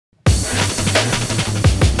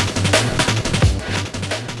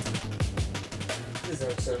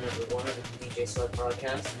episode number 1 of the DJ Swip3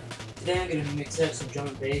 podcast. Today I'm going to mix up some drum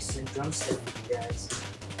and bass and Drumstep for you guys.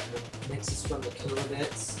 The mix is from the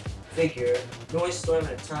Killabits, Figure, Noisestorm, and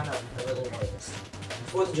a ton of other artists.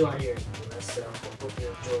 It's 4th of July here in the US, so I hope you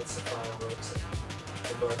enjoyed some fireworks and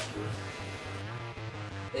the barbecue.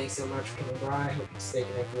 Thanks so much for coming by. I hope you stay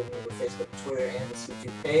connected with me over Facebook, Twitter, and the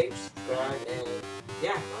YouTube page. Subscribe, and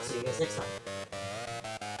yeah, I'll see you guys next time.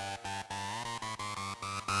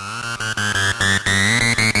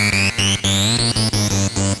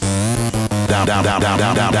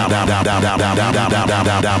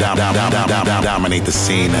 Dominate the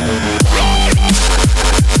scene.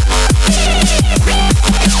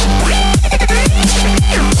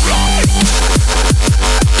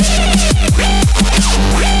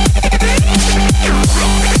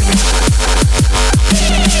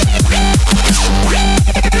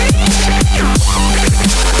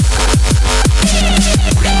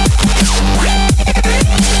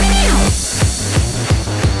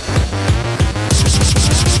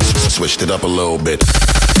 Switched it up a little bit.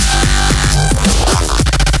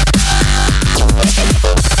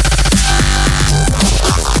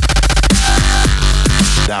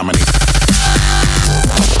 Dominate.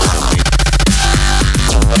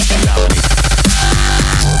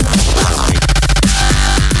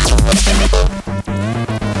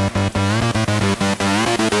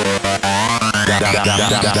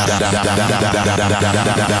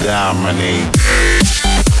 Dominate.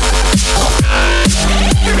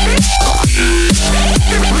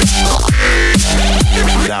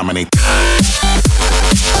 Dominate.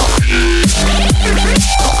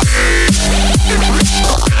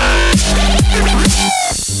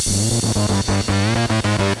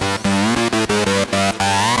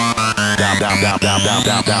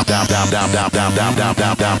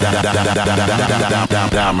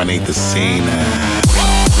 Dominate the scene.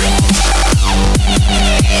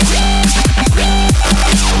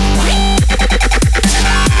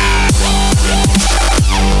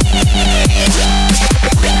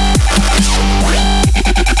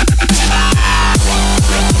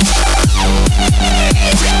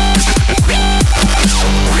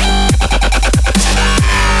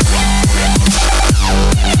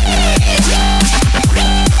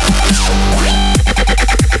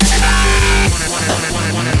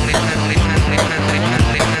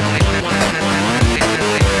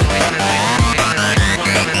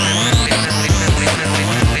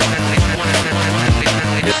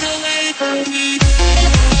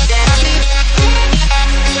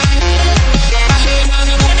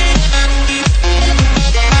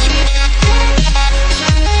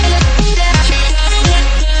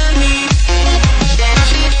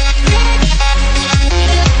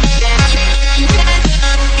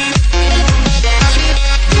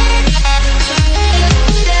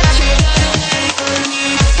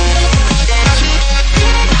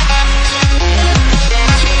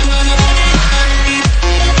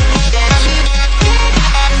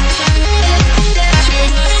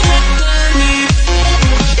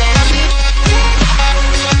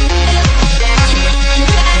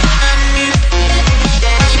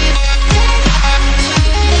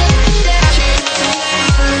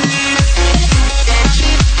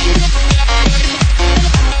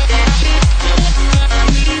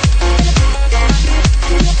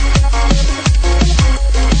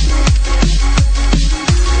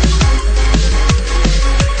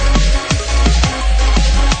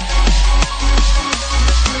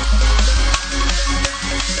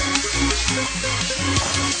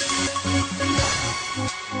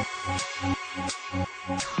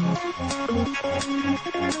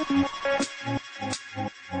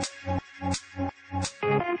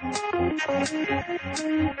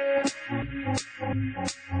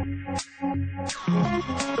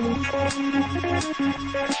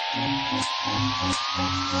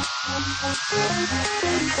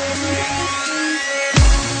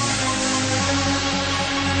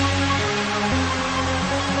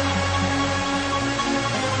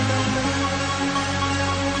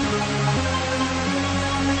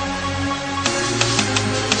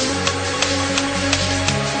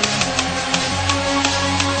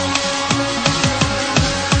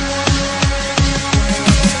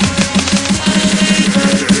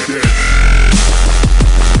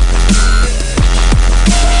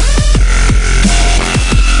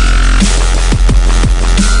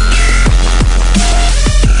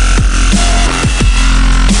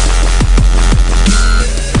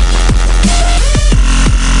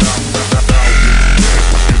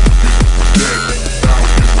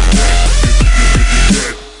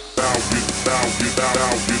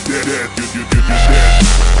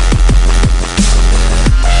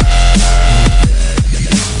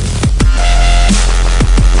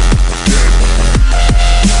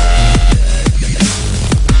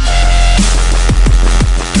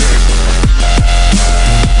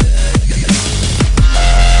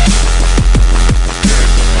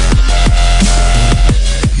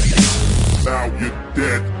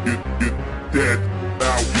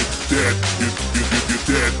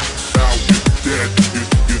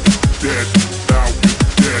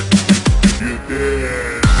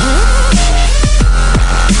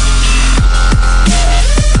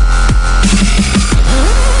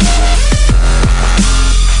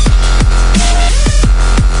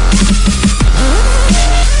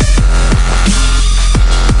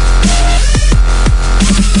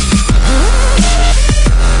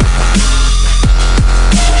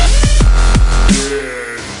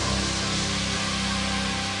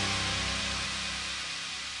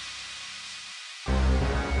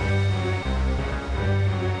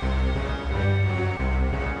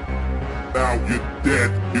 now you're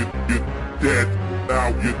dead, you're dead, now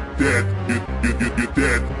you're dead, you're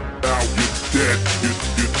dead, now you're dead,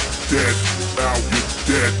 you're dead, now you're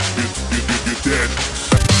dead, you're dead.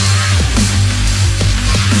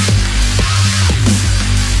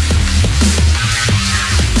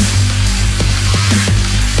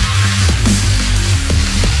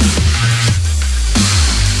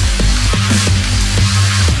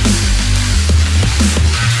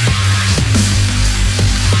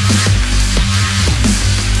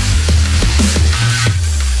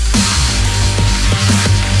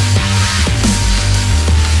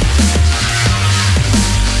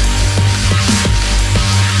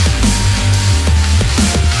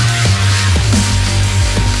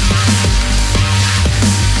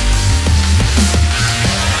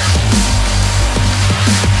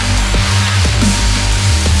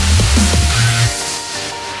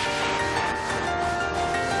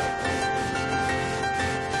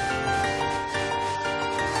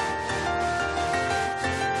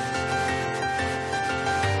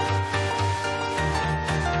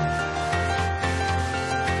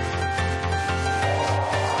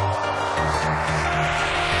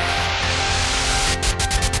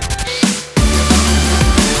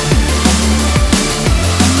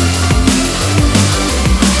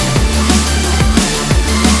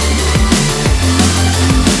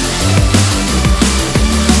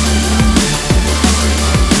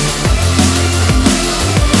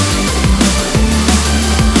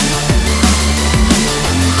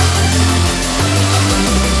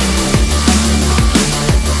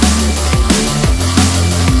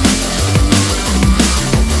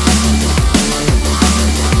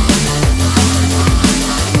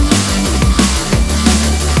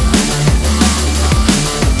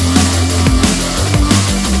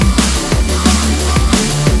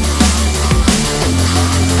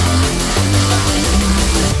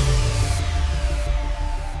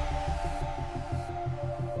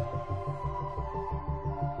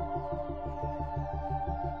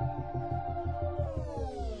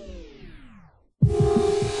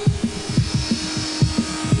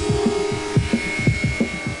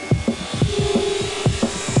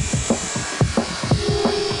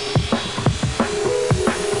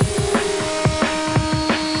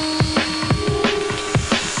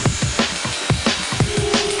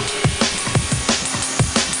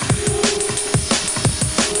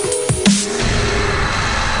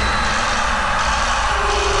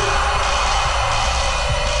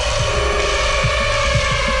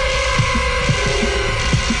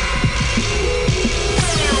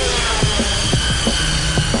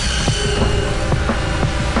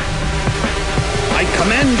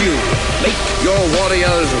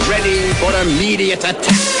 Warriors ready for immediate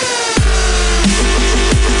attack.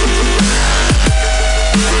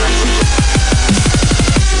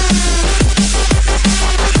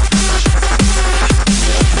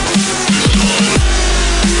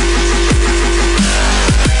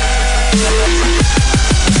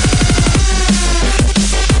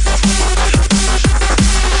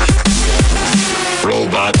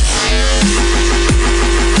 Robot.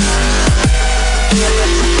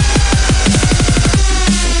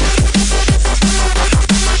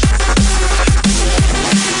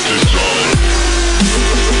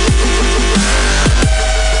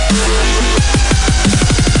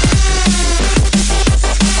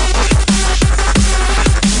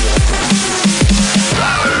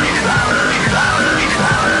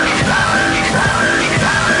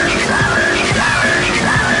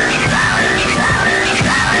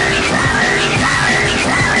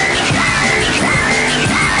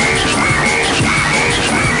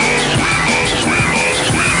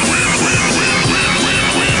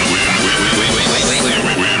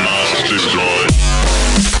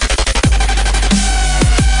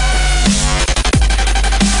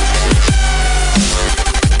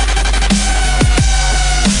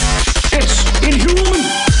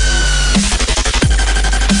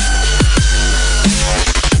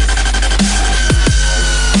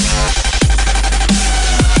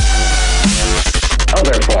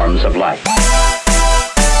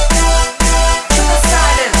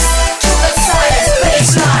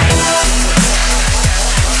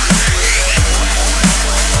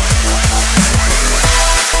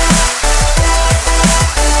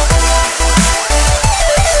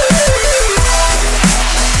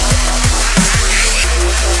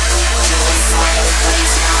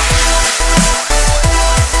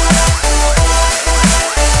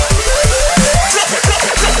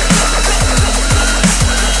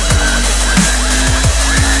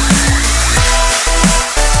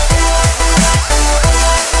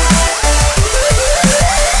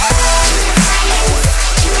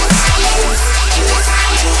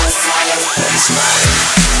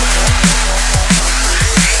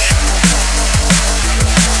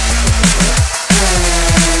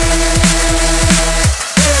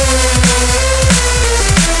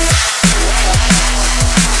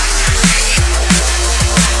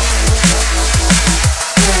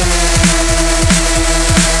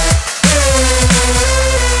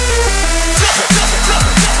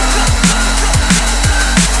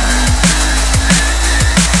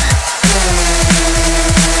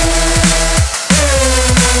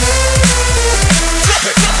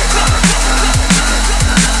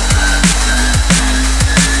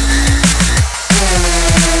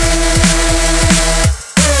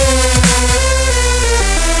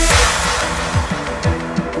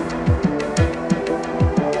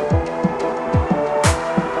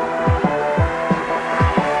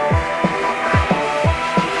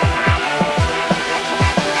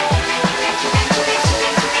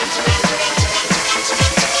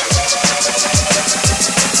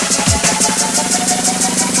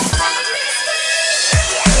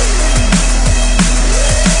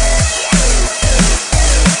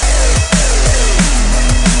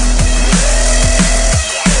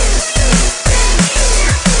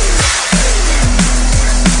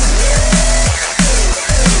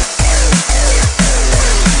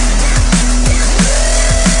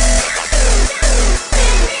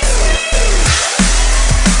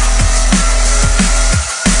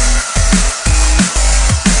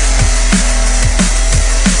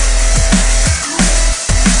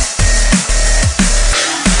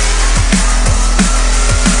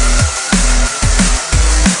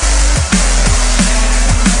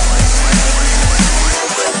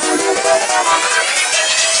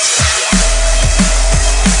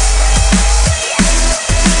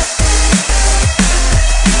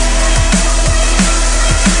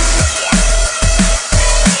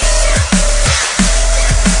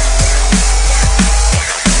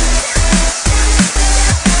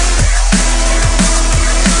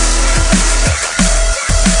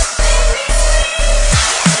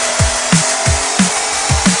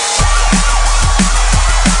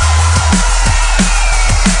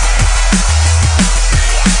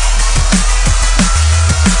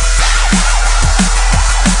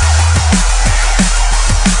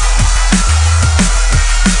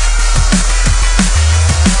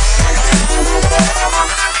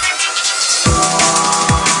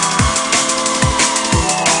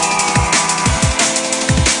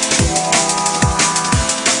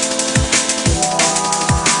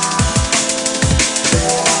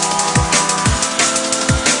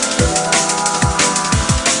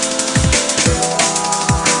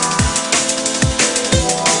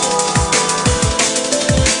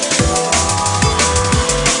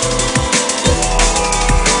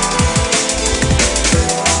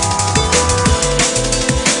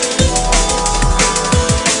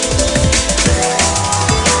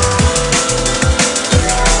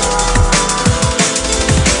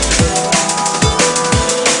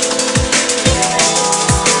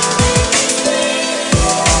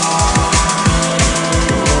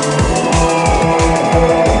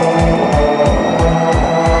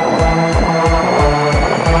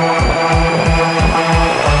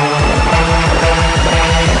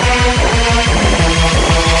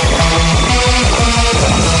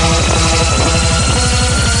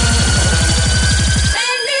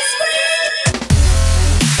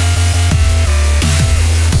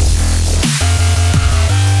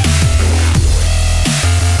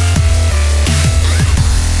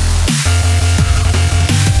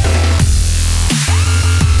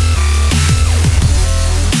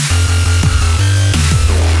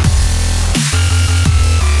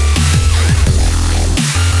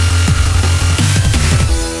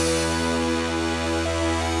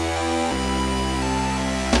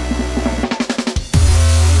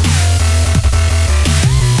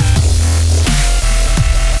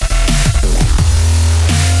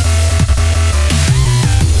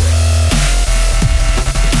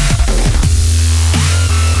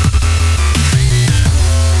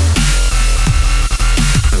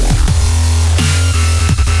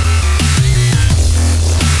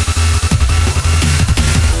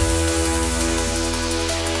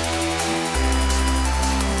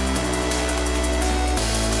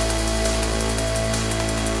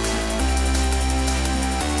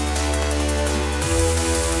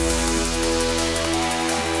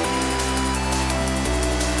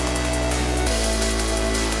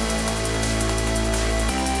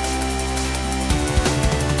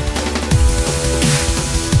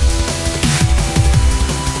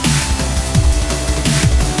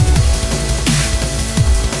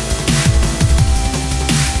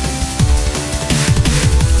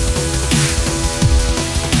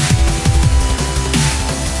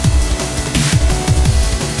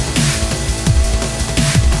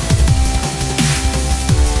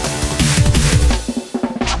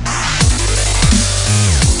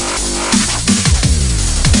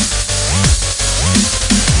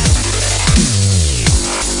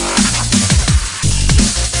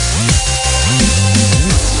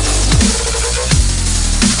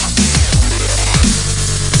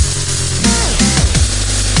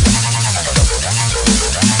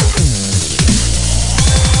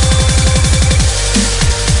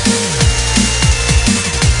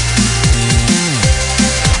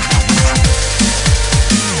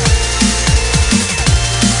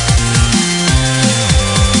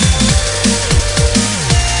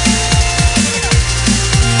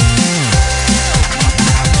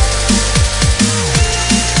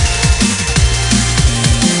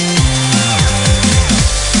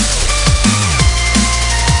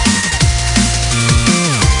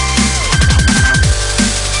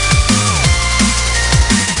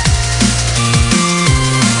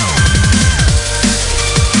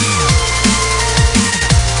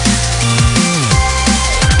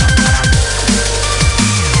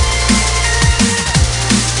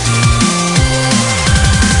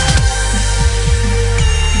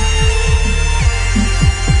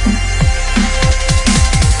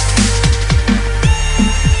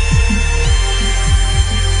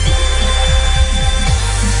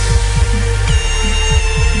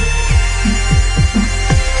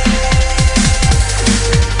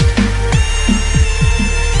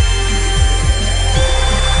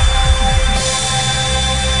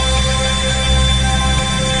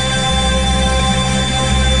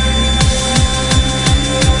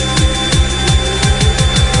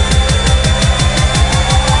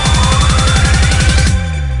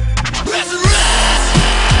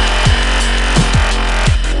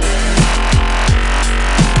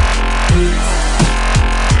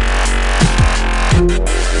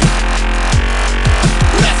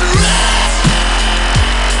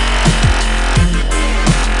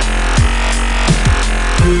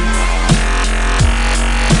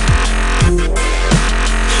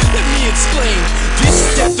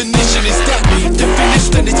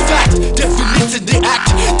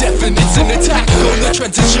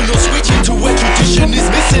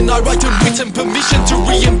 my right and written permission to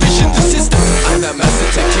re-envision the system. I'm that master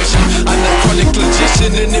tactician, I'm that chronic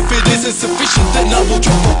logician, and if it isn't sufficient, then I will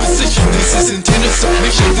drop opposition. This isn't inner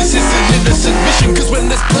submission, this is an innocent mission, cause when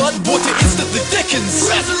there's blood, water instantly thickens.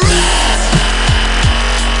 Resurrect!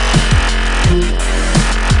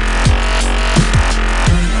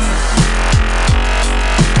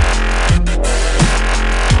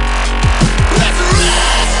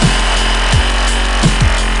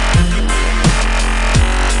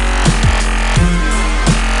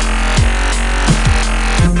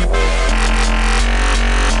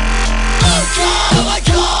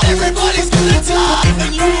 Everybody's gonna die,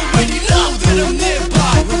 and you already know that I'm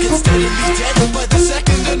nearby. We'll get steadily dead by the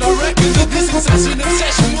second, and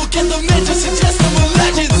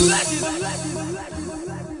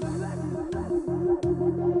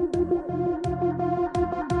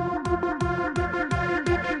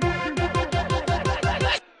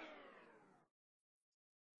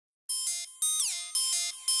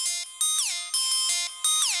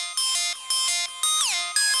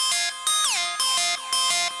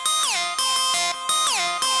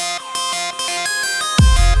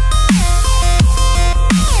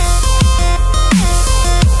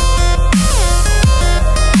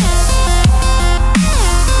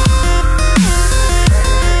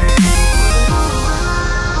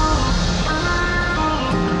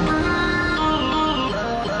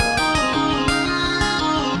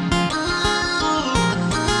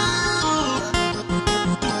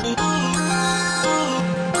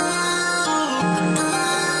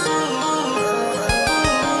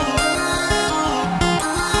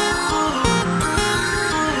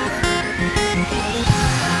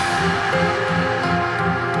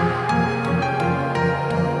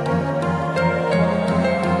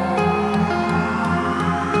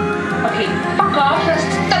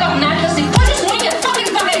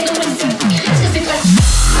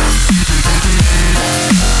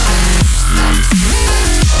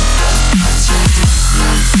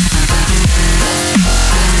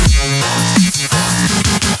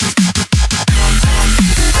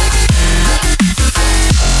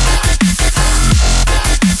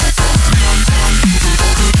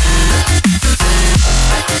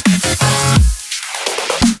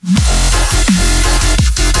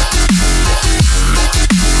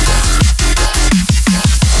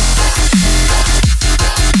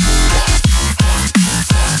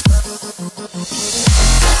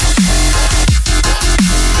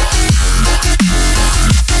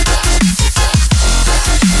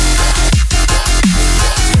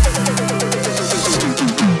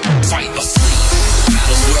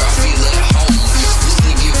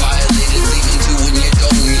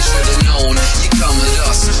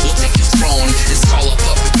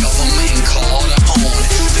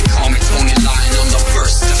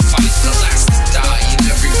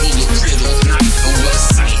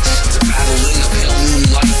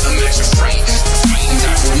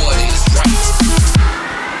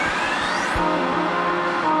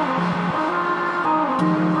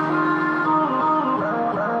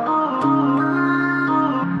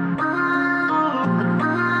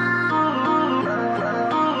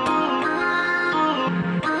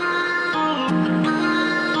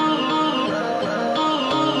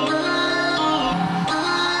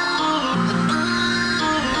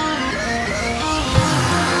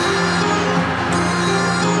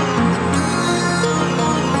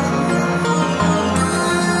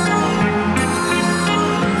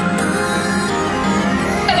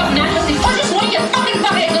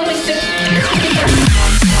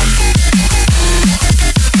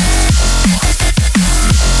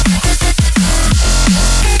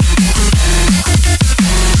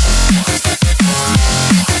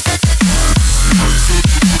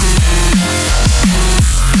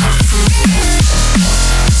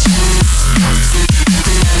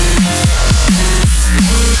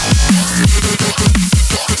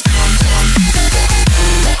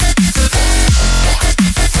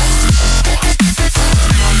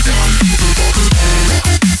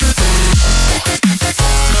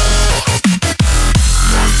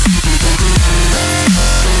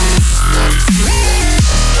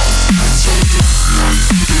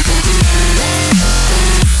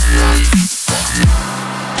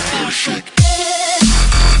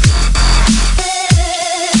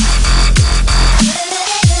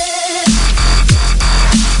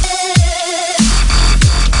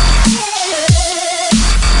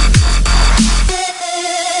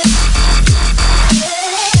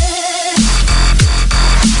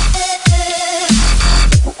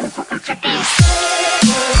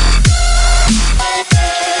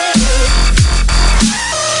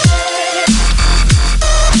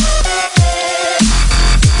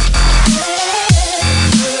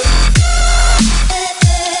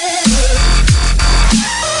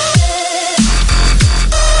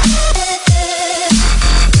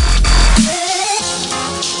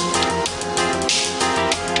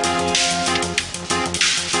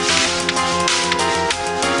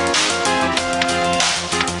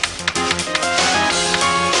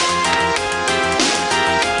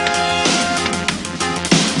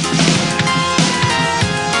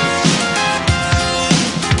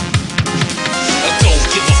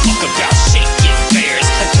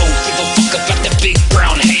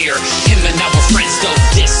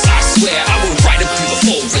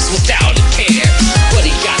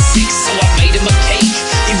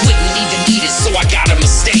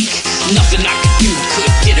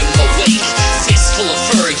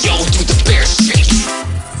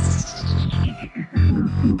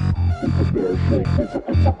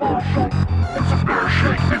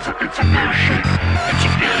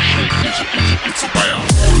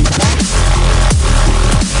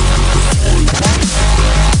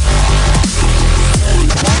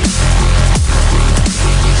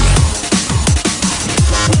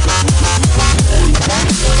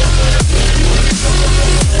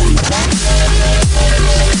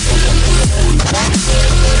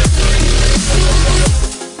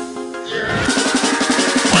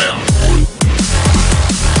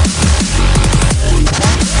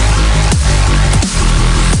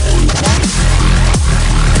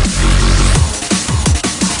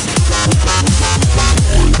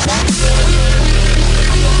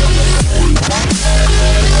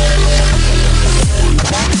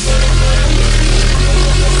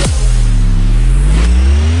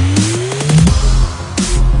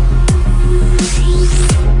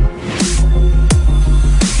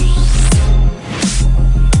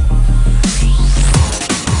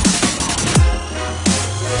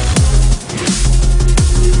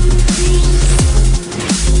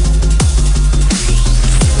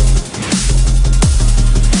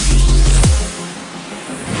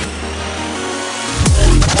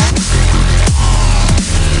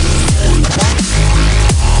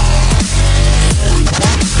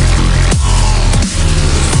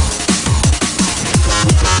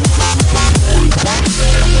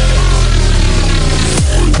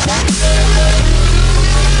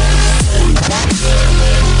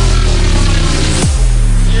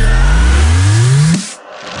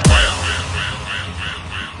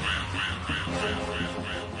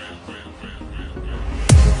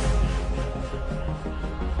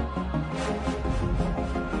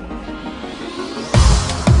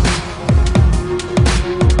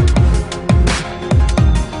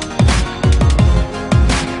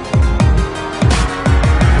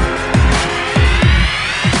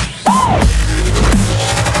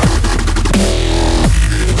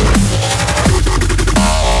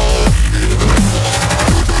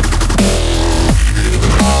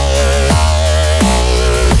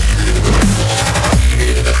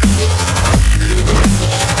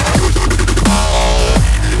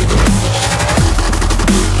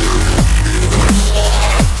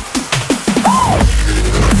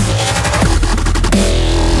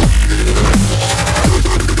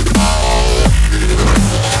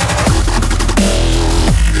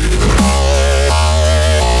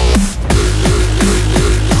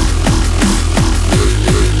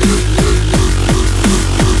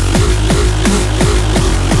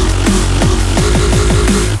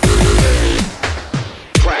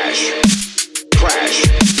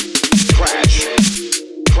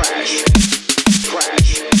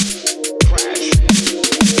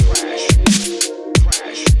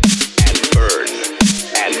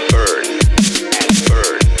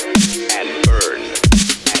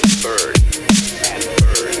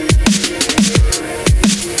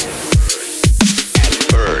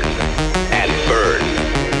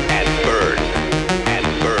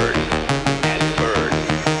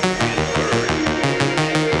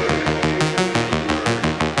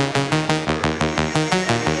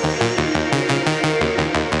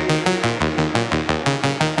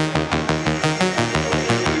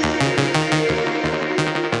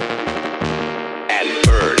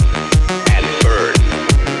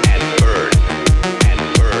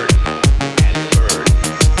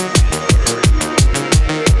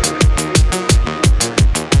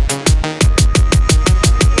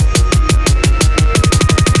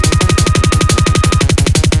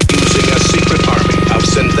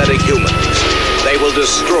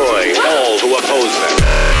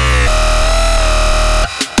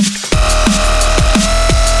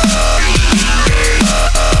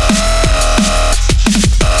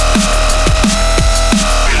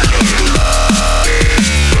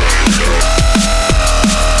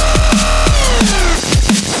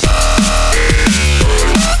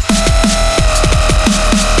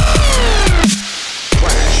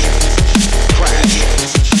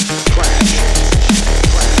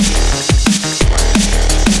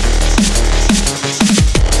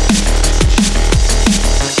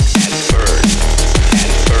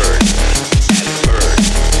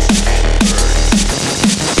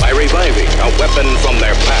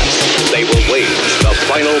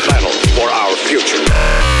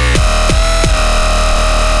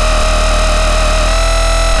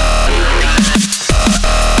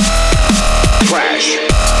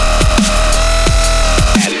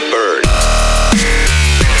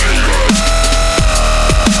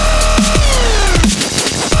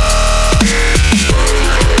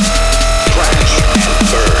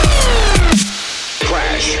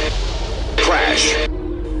Crash.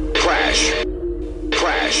 Crash.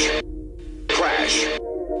 Crash. Crash.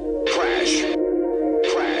 Crash.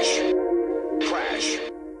 Crash. Crash.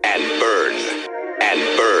 And burn. And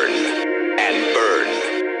burn. And burn.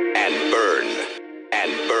 And burn.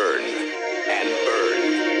 And burn. And burn.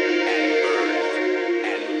 And burn.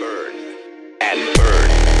 And burn. And burn.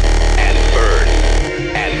 And burn.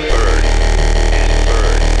 And burn. And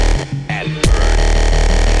burn. And burn.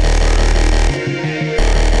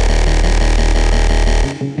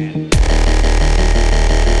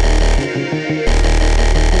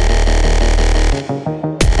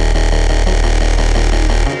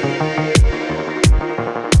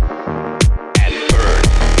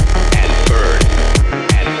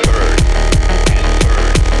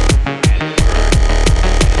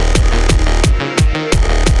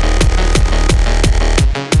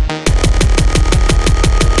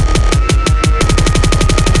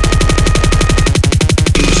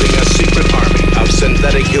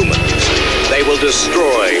 Synthetic humans. They will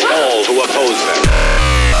destroy all who oppose them.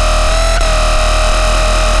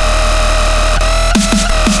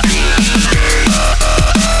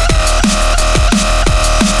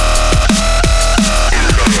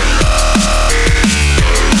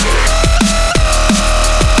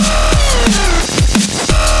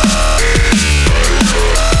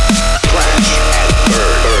 Crash and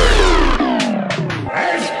burn.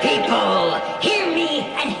 Earth people, hear me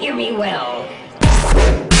and hear me well.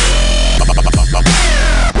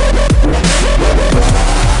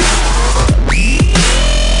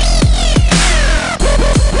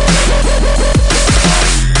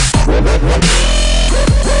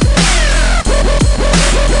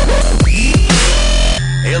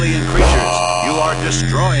 Alien creatures, you are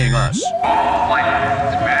destroying us. All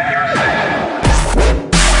flights, man your station.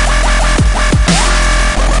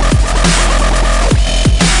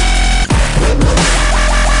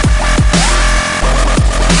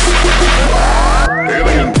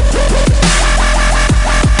 Alien.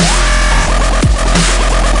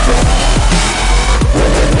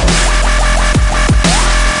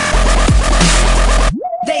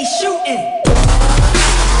 They shooting.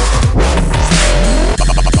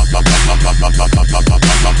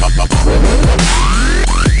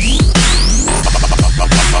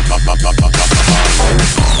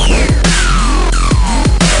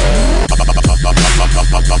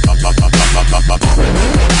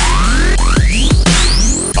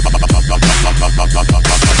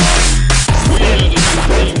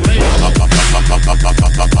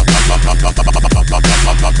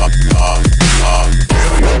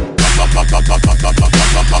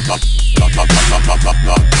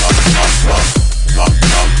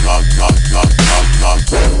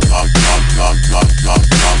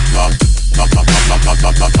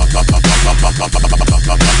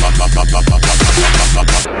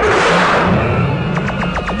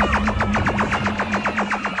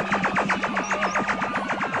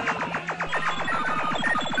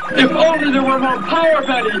 If only there were more power,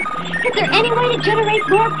 Betty! Is there any way to generate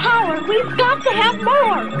more power? We've got to have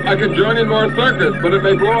more! I could join in more circuits, but it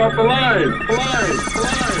may blow off the line.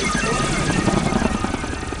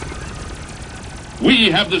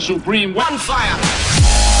 We have the supreme Bonfire!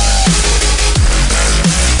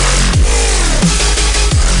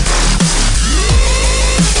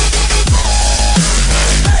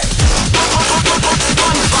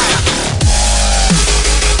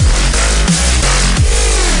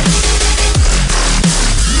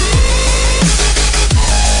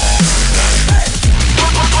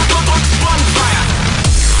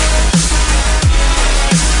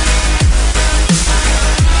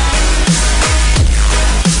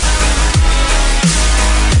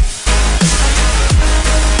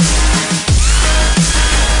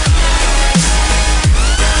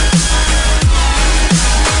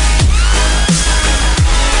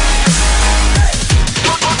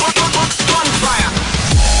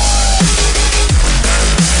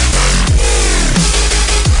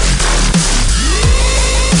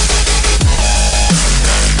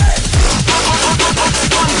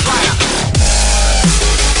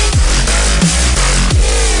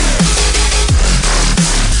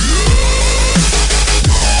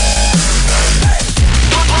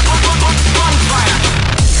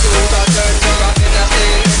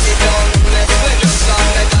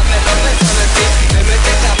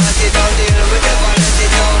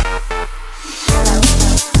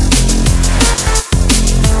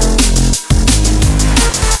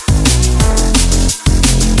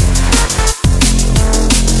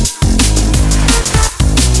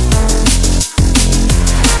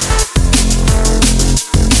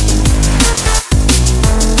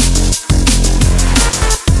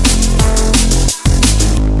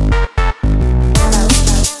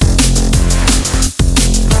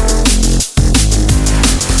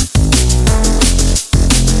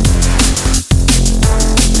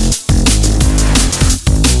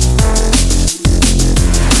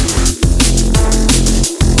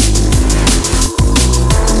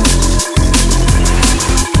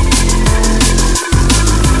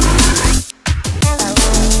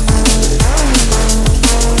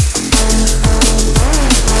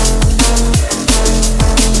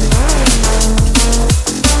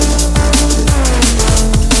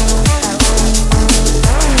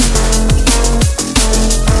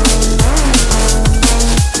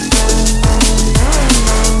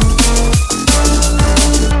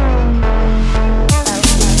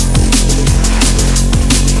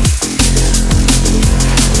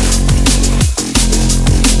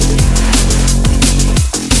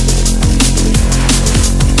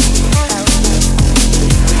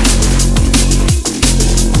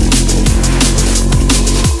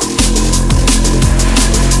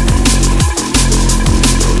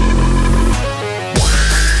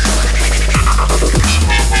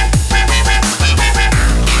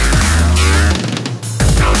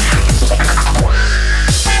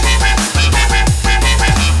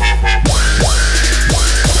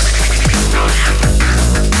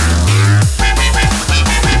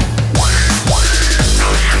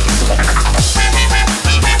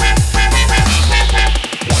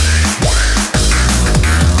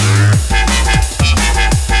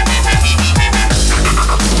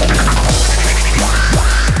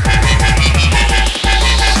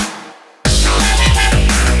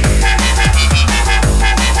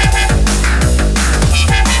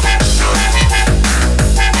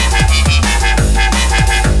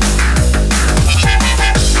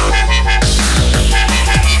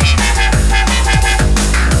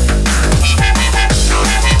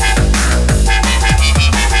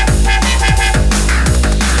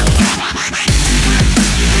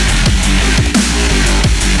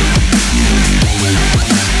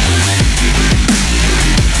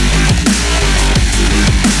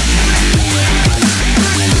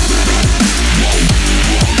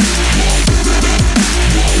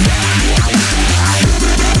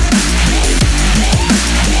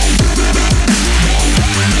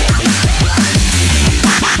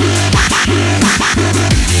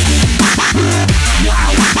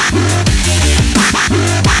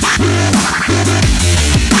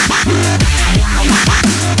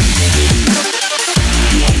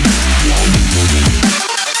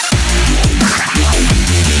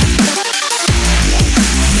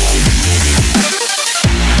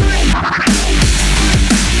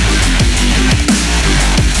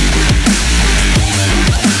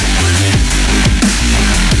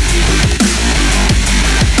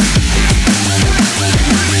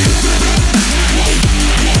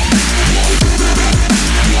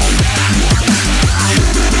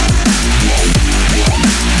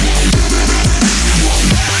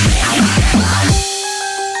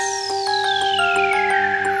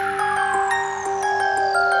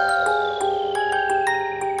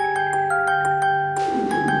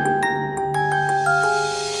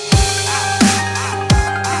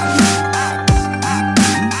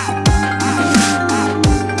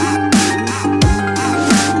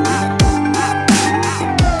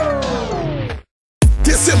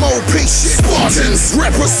 M.O.P. shit. Spartans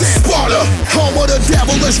represent Sparta, home of the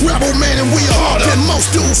devilish rebel man, and we are harder than most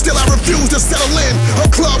dudes. Still I refuse to settle in a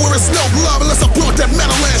club where it's no love unless I brought that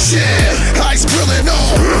metal in. Yeah, ice grilling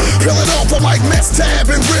on, peeling off. I'm like mess tab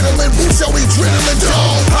and Ritalin, show adrenaline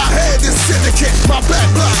dog. I had this syndicate, my back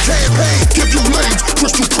block campaign. Give you lanes,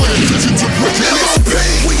 crystal clear, vision to bridge. M.O.P.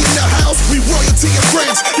 We in the house, we royalty and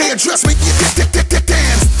friends. They address me,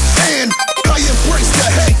 dance, and I embrace the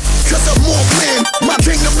hate, cause I'm more man. My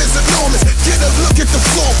kingdom is enormous. Get a look at the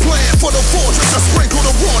floor plan for the fortress. I sprinkle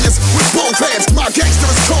the rawness with both hands. My gangster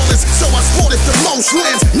is coldest, so I sported the most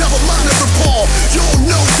lands. Never mind the rapport. You don't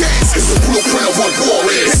know dance is a blueprint of what war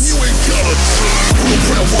is. And you ain't got a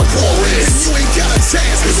blueprint of what war is. And you ain't got a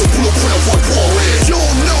chance is a blueprint of what war is. You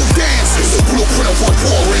don't know dance is a blueprint of what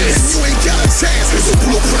war is. And you ain't got a chance is a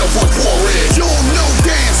blueprint of what war is. You don't know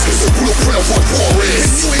dance is a blueprint of what war is.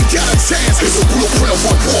 And you ain't got a chance is a blueprint of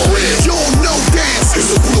what war is. You don't know dance is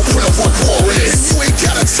a blueprint of what war is. And you ain't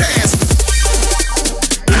got a chance.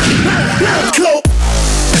 Go.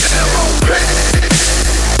 M.O.P.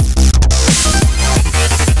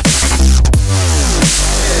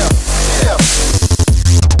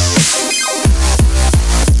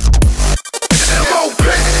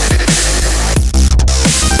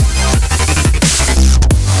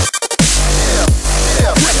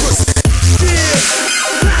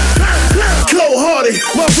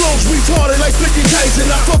 My flow's retarded like Flicky Tyson.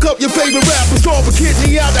 I fuck up your favorite rapper, storm a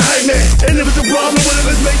kidney out the hype man. And if it's a problem with it,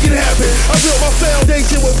 let's make it happen. I built my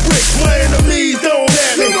foundation with bricks, my enemies don't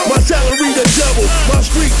have it. My salary the double, my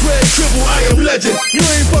street cred triple, I am legend. You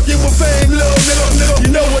ain't fucking with fame, little nigga.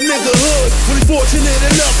 You know a nigga hood, when he's fortunate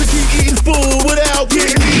enough to keep eating food without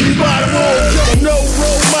getting eaten by the road. I'm no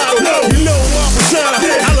role model, you know I'm persona.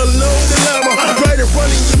 I'll alone the llama, right in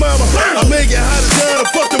front of your mama. I make it hot as down,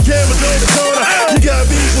 fuck them cameras on the corner. You got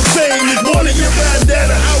beef with fame, this morning your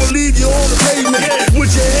bandana. I will leave you on the pavement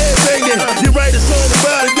with your head banging. You write a song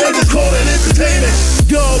about it, they just call it entertainment.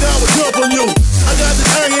 Dog, I would jump on you. I got the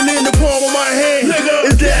iron in the palm of my hand.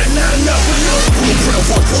 Is that not enough for you? Blueprint of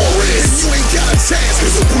what war is. You ain't got a chance.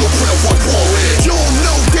 It's a blueprint of what war is. You don't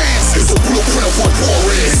know dance. It's a blueprint of what war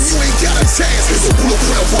is. You ain't got a chance. It's a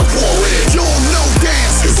blueprint of what war is. You don't know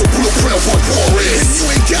dance. It's a blueprint of what war is.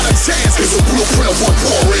 You ain't got a chance. It's a blueprint of what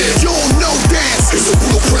war is. You don't know dance. It's a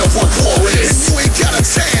blueprint of what war is. You ain't got a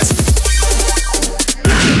chance.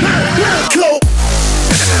 Go.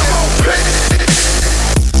 M.O.P.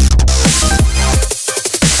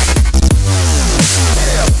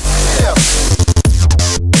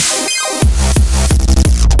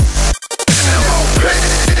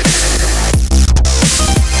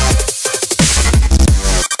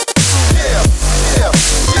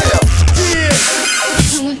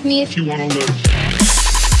 Me if you want to live.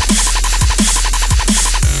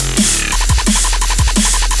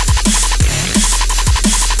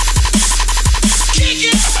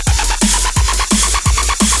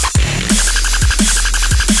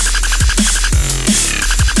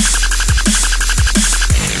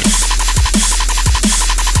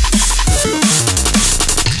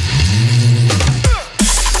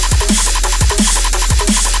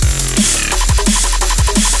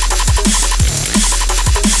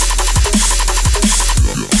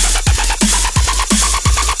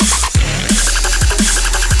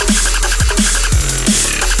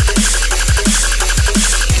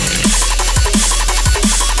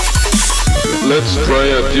 Let's try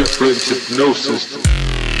a different hypnosis.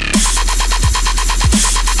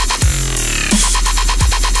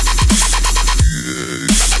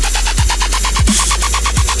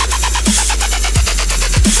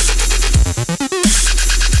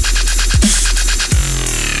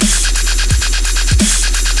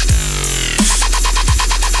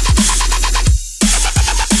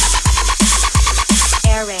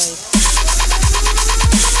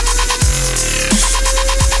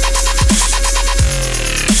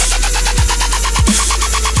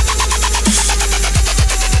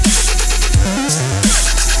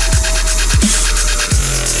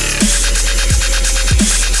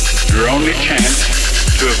 Your only chance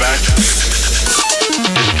to evacuate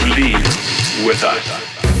is to leave with us.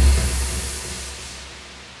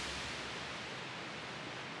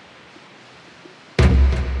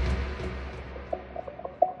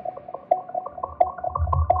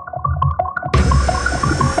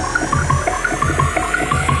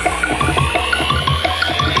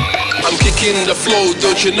 I'm kicking the flow,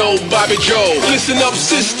 don't you know, Bobby Joe? Listen up,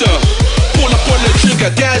 sister, pull up on the trigger,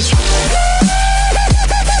 dance.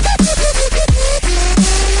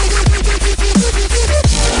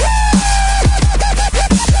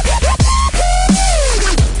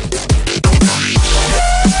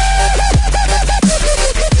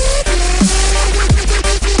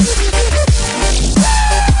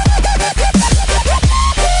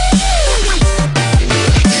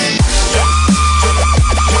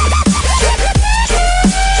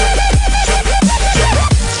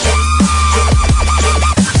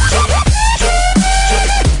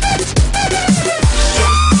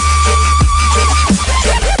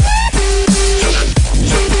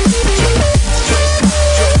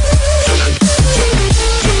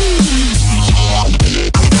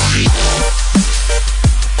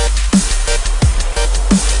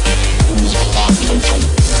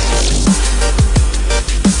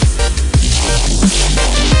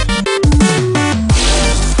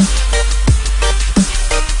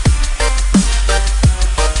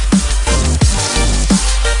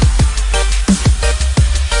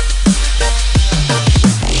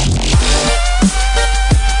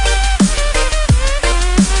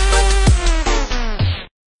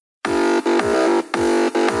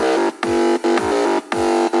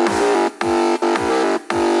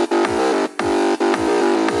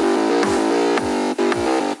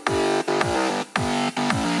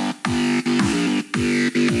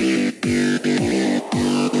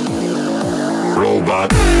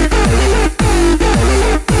 Robot.